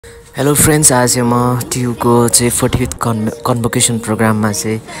Hello friends, आज म TU को 45th कन्भोकेसन प्रोग्राममा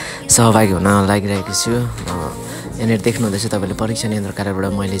सहभागी हुन लागिरहेको छु। यहाँनिर देख्नुहुँदैछ तपाईले परीक्षा नियन्त्रक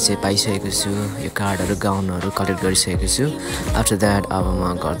कार्यालयबाट मैले पाइसकेको छु यो कार्डहरु गाउनहरु कलेक्ट गरिसकेको छु। आफ्टर दैट अब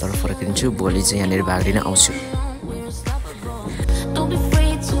म घरतर्फ फर्किन्छु। भोलि यहाँनिर भाग लिन आउँछु।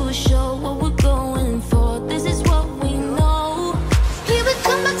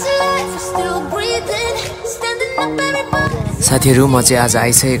 साथीहरु, म आज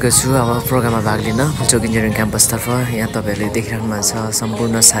आइसकेको छु अब प्रोग्राममा भाग लिन पुल्चोक इन्जिनियरिङ क्याम्पसतर्फ। यहाँ तपाईहरुले देखिरहनु भएको छ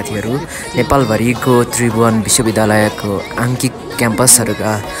सम्पूर्ण साथीहरु नेपालभरिको त्रिभुवन विश्वविद्यालयको आंशिक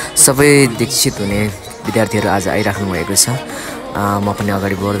क्याम्पसहरुका सबै दीक्षित हुने विद्यार्थीहरु आज आइराख्नु भएको छ। म पनि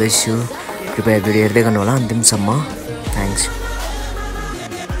अगाडि बढ्दै छु। कृपया भिडियो हेर्दै गर्नु होला अन्तिमसम्म। थ्यांक्स।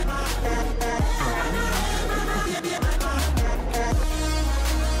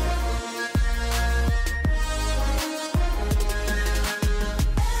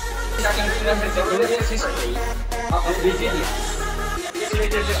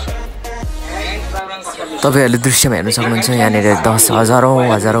 तपाईहरुले दृश्यमा हेर्न सक्नुहुन्छ यहाँनिर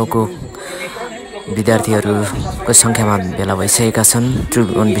 10,000औं विद्यार्थीहरुको संख्यामा भेला भइसकेका छन्।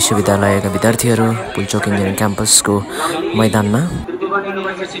 त्रिभुवन विश्वविद्यालयका विद्यार्थीहरु पुल्चोक इन्जिनियरिङ क्याम्पसको मैदानमा।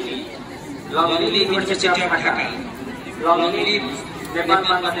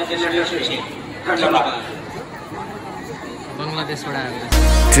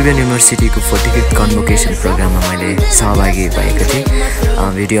 त्रिभुवन युनिभर्सिटीको 45th कन्भोकेसन प्रोग्राममा मैले सहभागी भएको थिएँ।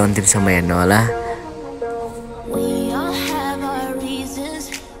 भिडियो अन्तिमसम्म हेर्नु होला।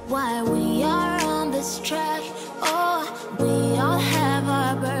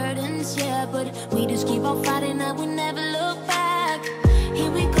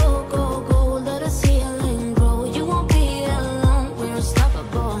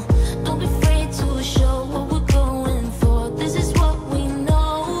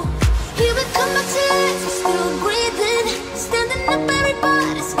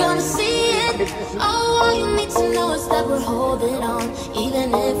 We're holding on,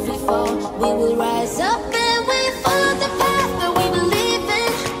 even if we fall, we will rise up.